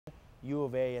U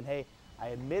of A. And hey, I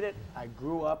admit it, I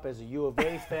grew up as a U of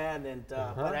A fan, and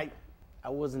but I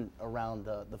wasn't around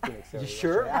the Phoenix area. You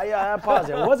sure? I'm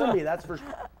positive. It wasn't me, that's for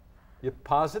sure. You're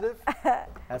positive?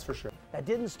 That's for sure. That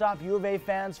didn't stop U of A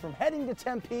fans from heading to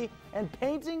Tempe and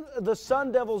painting the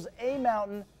Sun Devils' A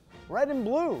Mountain red and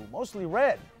blue, mostly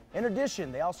red. In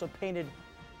addition, they also painted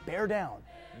Bear Down,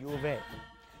 U of A.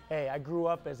 Hey, I grew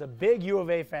up as a big U of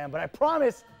A fan, but I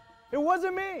promise it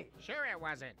wasn't me. Sure it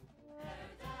wasn't.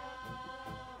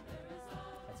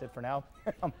 That's it for now.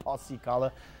 I'm Paul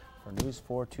Cicala for News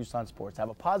 4 Tucson Sports. Have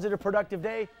a positive, productive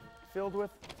day filled with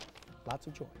lots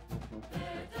of joy.